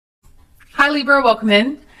Hi Libra, welcome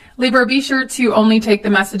in. Libra, be sure to only take the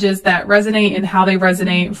messages that resonate and how they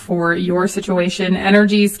resonate for your situation.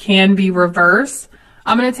 Energies can be reversed.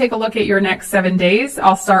 I'm going to take a look at your next 7 days.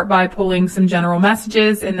 I'll start by pulling some general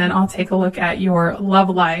messages and then I'll take a look at your love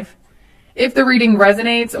life. If the reading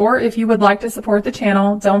resonates or if you would like to support the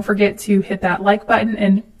channel, don't forget to hit that like button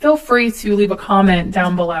and feel free to leave a comment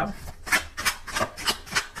down below.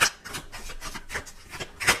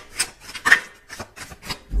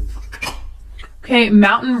 Okay,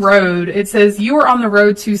 Mountain Road. It says you are on the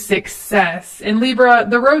road to success. And Libra,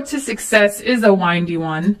 the road to success is a windy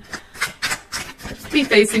one. Be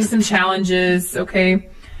facing some challenges, okay?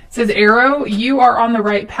 It says Arrow, you are on the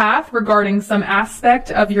right path regarding some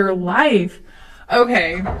aspect of your life.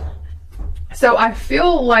 Okay, so I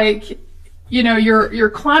feel like, you know, you're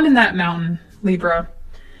climbing that mountain, Libra.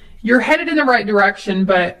 You're headed in the right direction,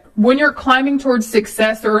 but when you're climbing towards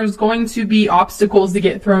success, there is going to be obstacles that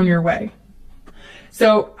get thrown your way.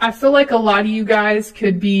 So I feel like a lot of you guys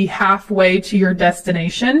could be halfway to your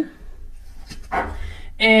destination.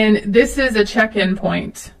 And this is a check-in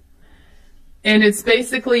point. And it's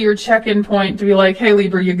basically your check-in point to be like, hey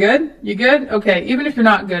Libra, you good? You good? Okay, even if you're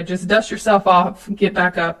not good, just dust yourself off, get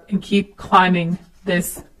back up, and keep climbing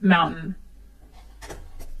this mountain.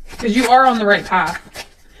 Because you are on the right path.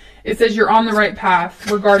 It says you're on the right path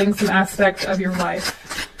regarding some aspect of your life.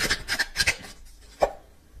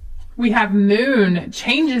 We have Moon,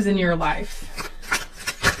 changes in your life.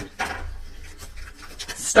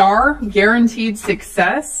 Star, guaranteed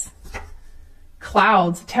success.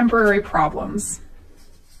 Clouds, temporary problems.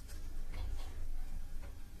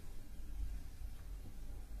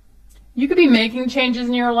 You could be making changes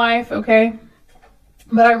in your life, okay?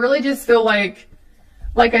 But I really just feel like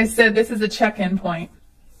I said, this is a check-in point.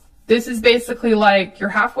 This is basically like you're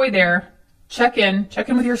halfway there. Check in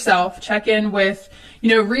with yourself, check in with, you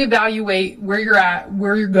know, reevaluate where you're at,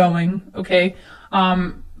 where you're going, okay?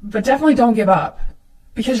 But definitely don't give up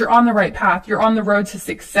because you're on the right path. You're on the road to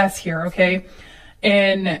success here, okay?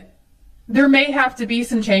 And there may have to be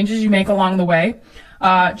some changes you make along the way,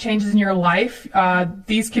 changes in your life.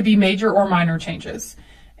 These could be major or minor changes.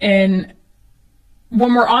 And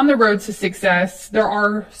when we're on the road to success, there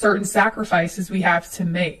are certain sacrifices we have to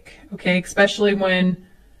make, okay? Especially when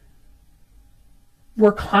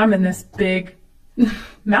we're climbing this big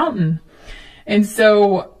mountain. And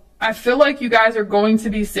so I feel like you guys are going to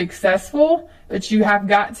be successful, but you have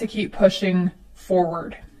got to keep pushing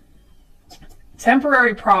forward.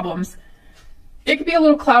 Temporary problems. It could be a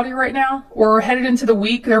little cloudy right now. We're headed into the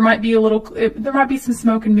week. There might be some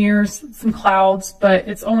smoke and mirrors, some clouds, but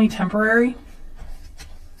it's only temporary.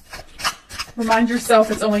 Remind yourself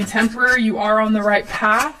it's only temporary. You are on the right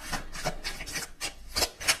path.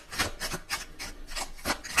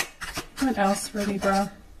 What else for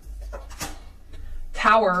Libra?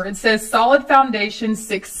 Tower. It says solid foundation,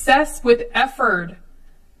 success with effort.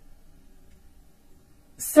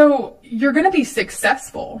 So you're going to be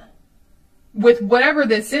successful with whatever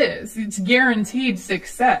this is. It's guaranteed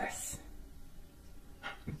success.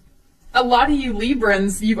 A lot of you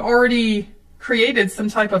Librans, you've already created some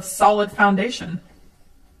type of solid foundation.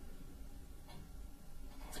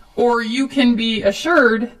 Or you can be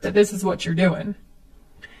assured that this is what you're doing.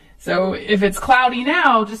 So if it's cloudy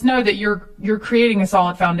now, just know that you're creating a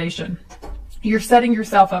solid foundation. You're setting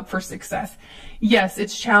yourself up for success. Yes,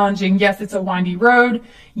 it's challenging. Yes, it's a windy road.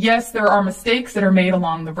 Yes, there are mistakes that are made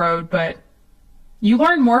along the road, but you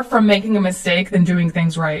learn more from making a mistake than doing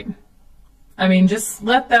things right. I mean, just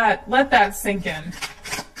let that sink in.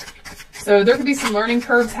 So there could be some learning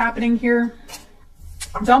curves happening here.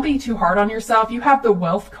 Don't be too hard on yourself. You have the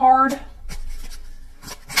Wealth card.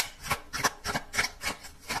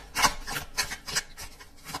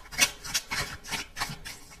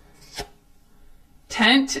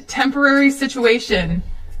 Temporary situation.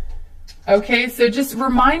 Okay, so just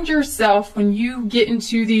remind yourself when you get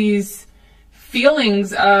into these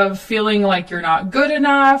feelings of feeling like you're not good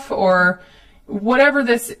enough or whatever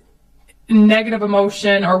this negative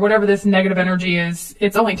emotion or whatever this negative energy is,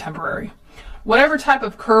 it's only temporary. Whatever type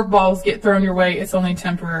of curveballs get thrown your way, it's only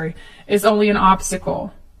temporary. It's only an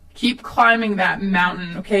obstacle. Keep climbing that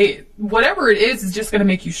mountain, okay? Whatever it is just going to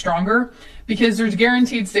make you stronger because there's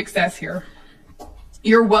guaranteed success here.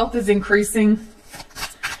 Your wealth is increasing.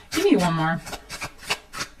 Give me one more.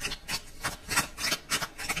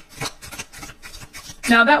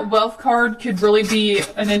 Now that Wealth card could really be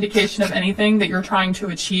an indication of anything that you're trying to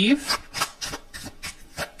achieve.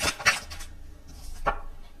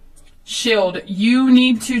 Shield, you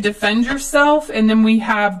need to defend yourself. And then we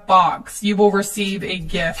have Box, you will receive a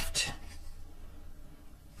gift.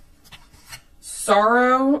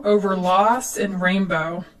 sorrow over loss and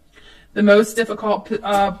rainbow. The most difficult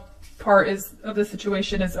part of the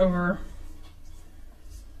situation is over.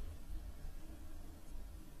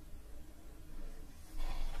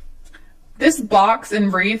 This box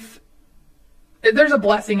and wreath, there's a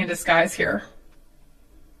blessing in disguise here.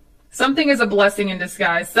 Something is a blessing in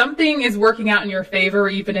disguise. Something is working out in your favor,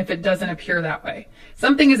 even if it doesn't appear that way.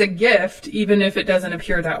 Something is a gift, even if it doesn't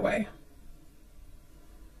appear that way.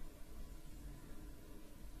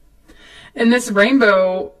 And this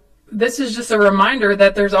rainbow, this is just a reminder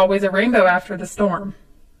that there's always a rainbow after the storm.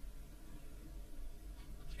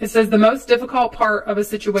 It says the most difficult part of a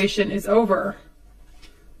situation is over.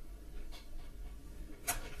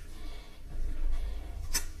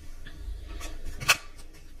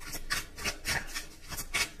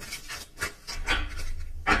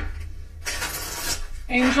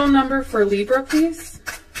 Angel number for Libra, please.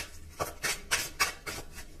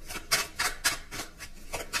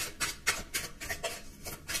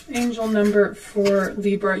 Angel number for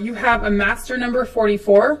Libra. You have a master number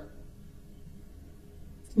 44.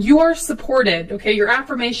 You are supported, okay? Your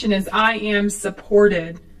affirmation is, I am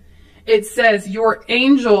supported. It says your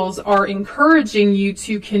angels are encouraging you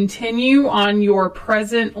to continue on your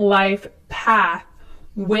present life path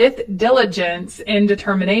with diligence and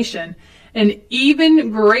determination. And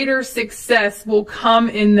even greater success will come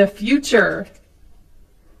in the future.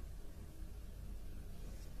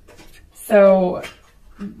 So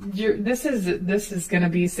this is going to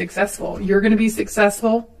be successful. You're going to be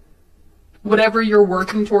successful. Whatever you're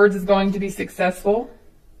working towards is going to be successful.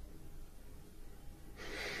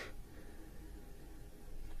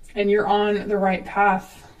 And you're on the right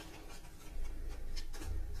path.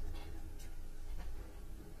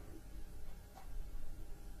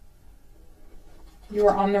 You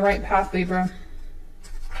are on the right path, Libra.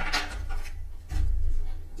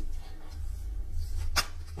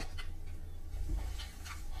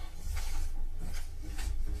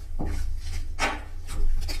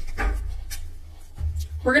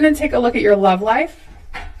 We're going to take a look at your love life.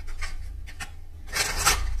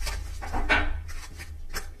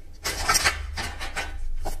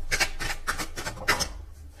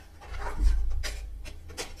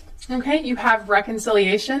 Okay, you have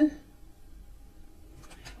reconciliation.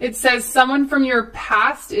 It says someone from your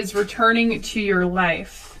past is returning to your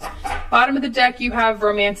life. Bottom of the deck, you have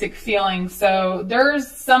romantic feelings. So there's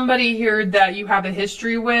somebody here that you have a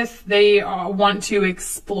history with. They want to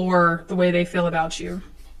explore the way they feel about you.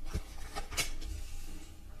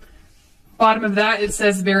 Bottom of that, it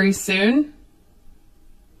says very soon.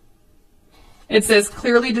 It says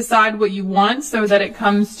clearly decide what you want so that it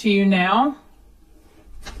comes to you now.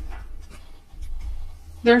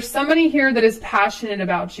 There's somebody here that is passionate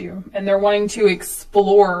about you, and they're wanting to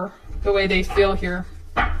explore the way they feel here.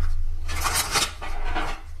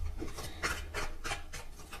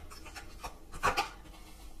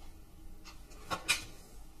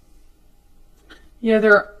 Yeah,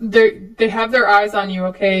 they have their eyes on you,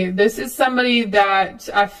 okay? This is somebody that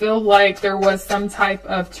I feel like there was some type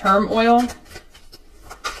of turmoil.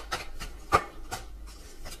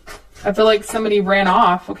 I feel like somebody ran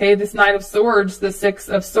off, okay? This Knight of Swords, the Six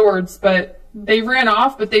of Swords, but they ran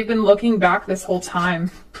off, but they've been looking back this whole time.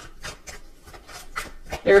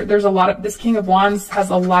 There's a lot of, this King of Wands has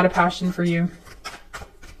a lot of passion for you.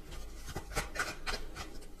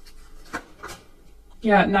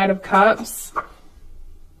 Yeah, Knight of Cups.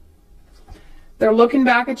 They're looking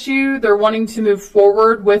back at you. They're wanting to move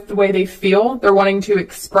forward with the way they feel. They're wanting to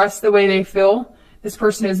express the way they feel. This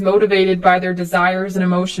person is motivated by their desires and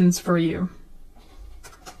emotions for you.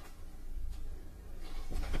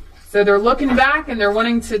 So they're looking back and they're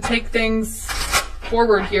wanting to take things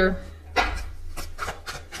forward here.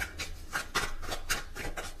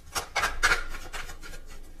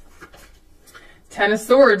 Ten of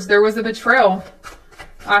Swords, there was a betrayal.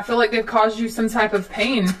 I feel like they've caused you some type of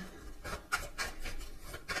pain.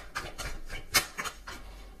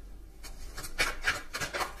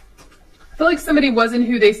 I feel like somebody wasn't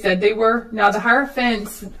who they said they were. Now the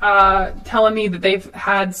Hierophant's telling me that they've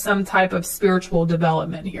had some type of spiritual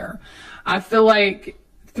development here. I feel like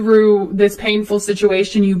through this painful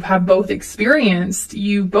situation you have both experienced,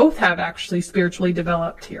 you both have actually spiritually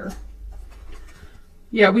developed here.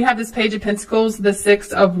 Yeah, we have this Page of Pentacles, the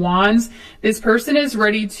Six of Wands. This person is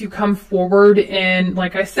ready to come forward and,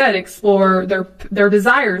 like I said, explore their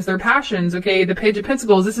desires, their passions, okay? The Page of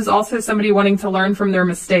Pentacles, this is also somebody wanting to learn from their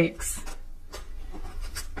mistakes.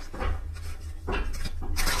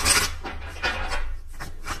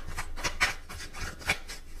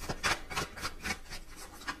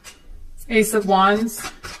 Ace of Wands.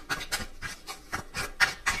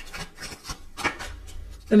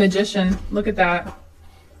 The Magician. Look at that.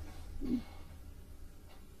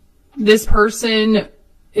 This person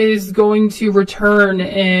is going to return,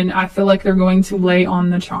 and I feel like they're going to lay on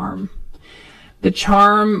the charm. The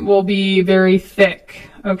charm will be very thick.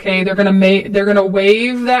 Okay, they're gonna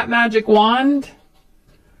wave that magic wand.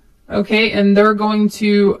 Okay, and they're going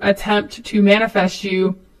to attempt to manifest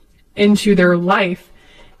you into their life.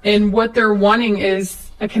 And what they're wanting is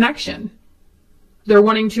a connection. They're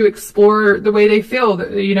wanting to explore the way they feel.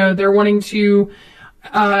 You know, they're wanting to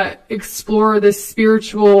explore this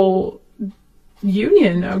spiritual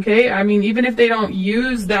union. Okay, I mean, even if they don't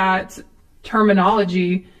use that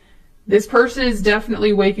terminology, this person is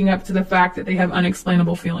definitely waking up to the fact that they have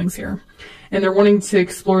unexplainable feelings here, and they're wanting to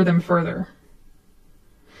explore them further.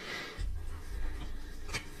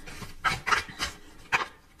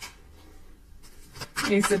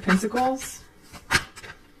 Ace of Pentacles,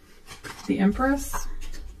 the Empress.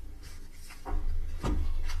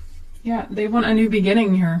 Yeah, they want a new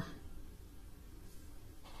beginning here.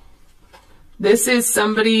 This is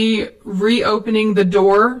somebody reopening the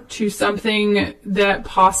door to something that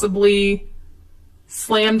possibly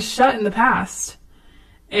slammed shut in the past.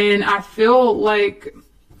 And I feel like,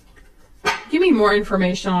 give me more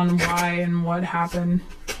information on why and what happened.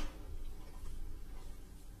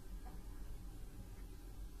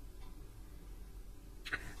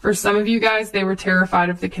 For some of you guys, they were terrified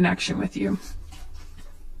of the connection with you.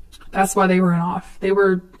 That's why they were off. They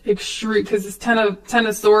were extreme, because it's Ten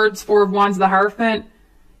of Swords, Four of Wands, the Hierophant.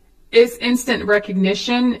 It's instant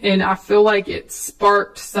recognition, and I feel like it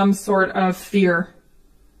sparked some sort of fear.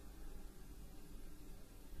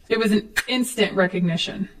 It was an instant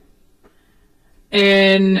recognition.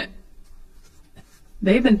 And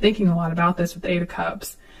they've been thinking a lot about this with the Eight of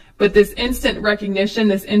Cups. But this instant recognition,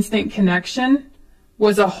 this instant connection,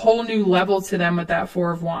 was a whole new level to them with that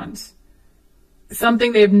Four of Wands.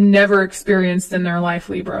 Something they've never experienced in their life,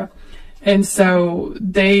 Libra. And so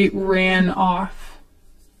they ran off.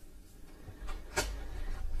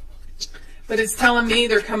 But it's telling me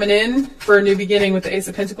they're coming in for a new beginning with the Ace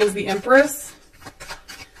of Pentacles, the Empress.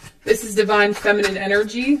 This is divine feminine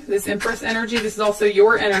energy, this Empress energy. This is also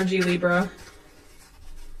your energy, Libra.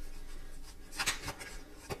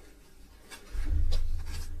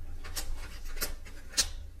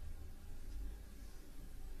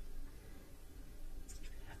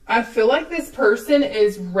 I feel like this person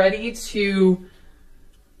is ready to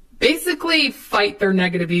basically fight their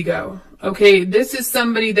negative ego. Okay, this is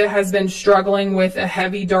somebody that has been struggling with a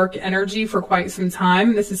heavy, dark energy for quite some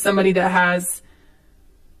time. This is somebody that has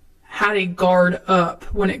had a guard up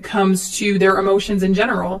when it comes to their emotions in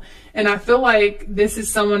general. And I feel like this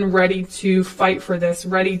is someone ready to fight for this,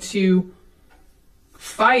 ready to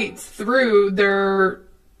fight through their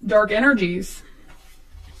dark energies.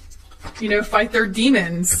 You know, fight their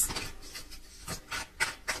demons.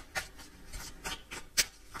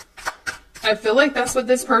 I feel like that's what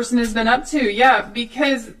this person has been up to. Yeah,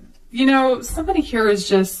 because, you know, somebody here is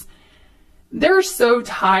just, they're so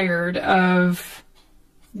tired of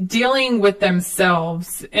dealing with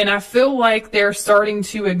themselves. And I feel like they're starting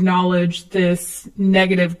to acknowledge this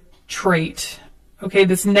negative trait. Okay,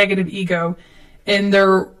 this negative ego. And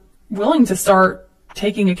they're willing to start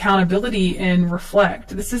taking accountability and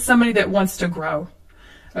reflect. This is somebody that wants to grow.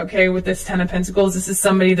 Okay, with this Ten of Pentacles, this is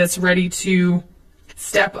somebody that's ready to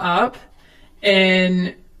step up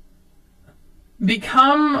and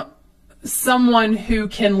become someone who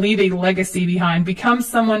can leave a legacy behind, become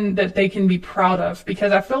someone that they can be proud of.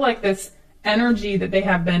 Because I feel like this energy that they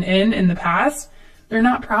have been in the past, they're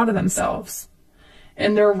not proud of themselves.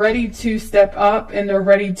 And they're ready to step up, and they're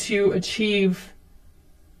ready to achieve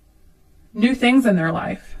new things in their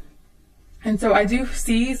life. And so I do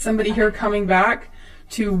see somebody here coming back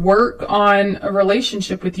to work on a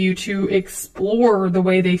relationship with you, to explore the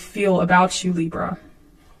way they feel about you, Libra.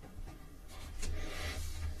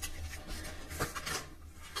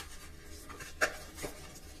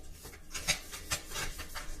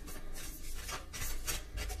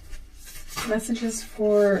 Messages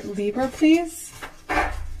for Libra, please.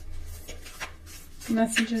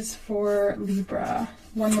 Messages for Libra.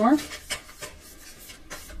 One more.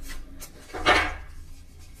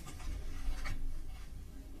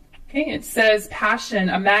 Okay, it says passion,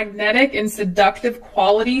 a magnetic and seductive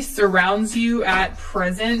quality surrounds you at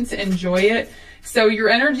present. Enjoy it. So your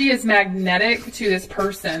energy is magnetic to this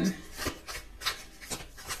person.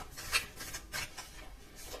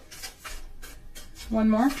 One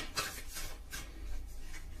more.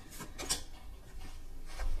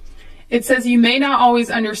 It says you may not always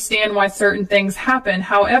understand why certain things happen.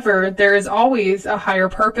 However, there is always a higher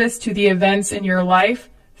purpose to the events in your life.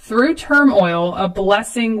 Through turmoil, a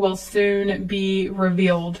blessing will soon be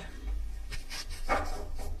revealed.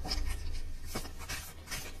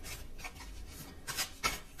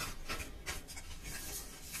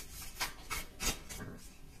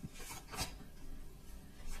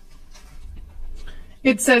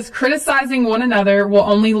 It says, criticizing one another will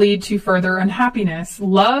only lead to further unhappiness.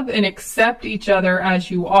 Love and accept each other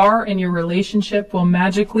as you are, and your relationship will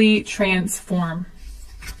magically transform.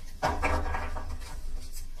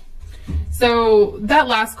 So that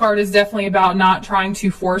last card is definitely about not trying to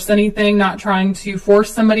force anything, not trying to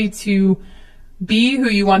force somebody to be who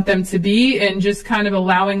you want them to be, and just kind of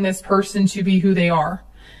allowing this person to be who they are.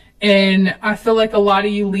 And I feel like a lot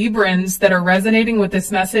of you Librans that are resonating with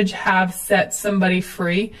this message have set somebody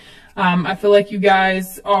free. I feel like you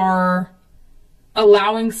guys are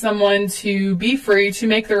allowing someone to be free to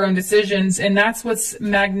make their own decisions, and that's what's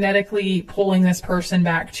magnetically pulling this person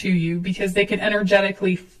back to you, because they can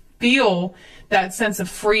energetically feel that sense of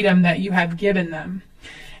freedom that you have given them.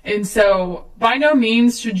 And so by no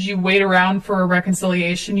means should you wait around for a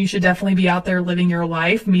reconciliation. You should definitely be out there living your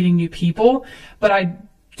life, meeting new people. But I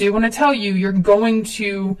do want to tell you, you're going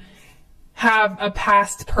to have a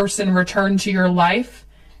past person return to your life,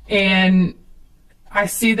 and I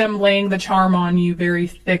see them laying the charm on you very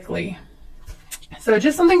thickly. So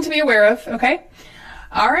just something to be aware of, okay?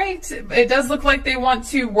 All right, it does look like they want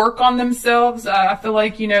to work on themselves. I feel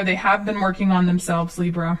like, you know, they have been working on themselves,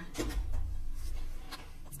 Libra.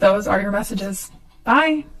 Those are your messages.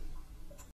 Bye.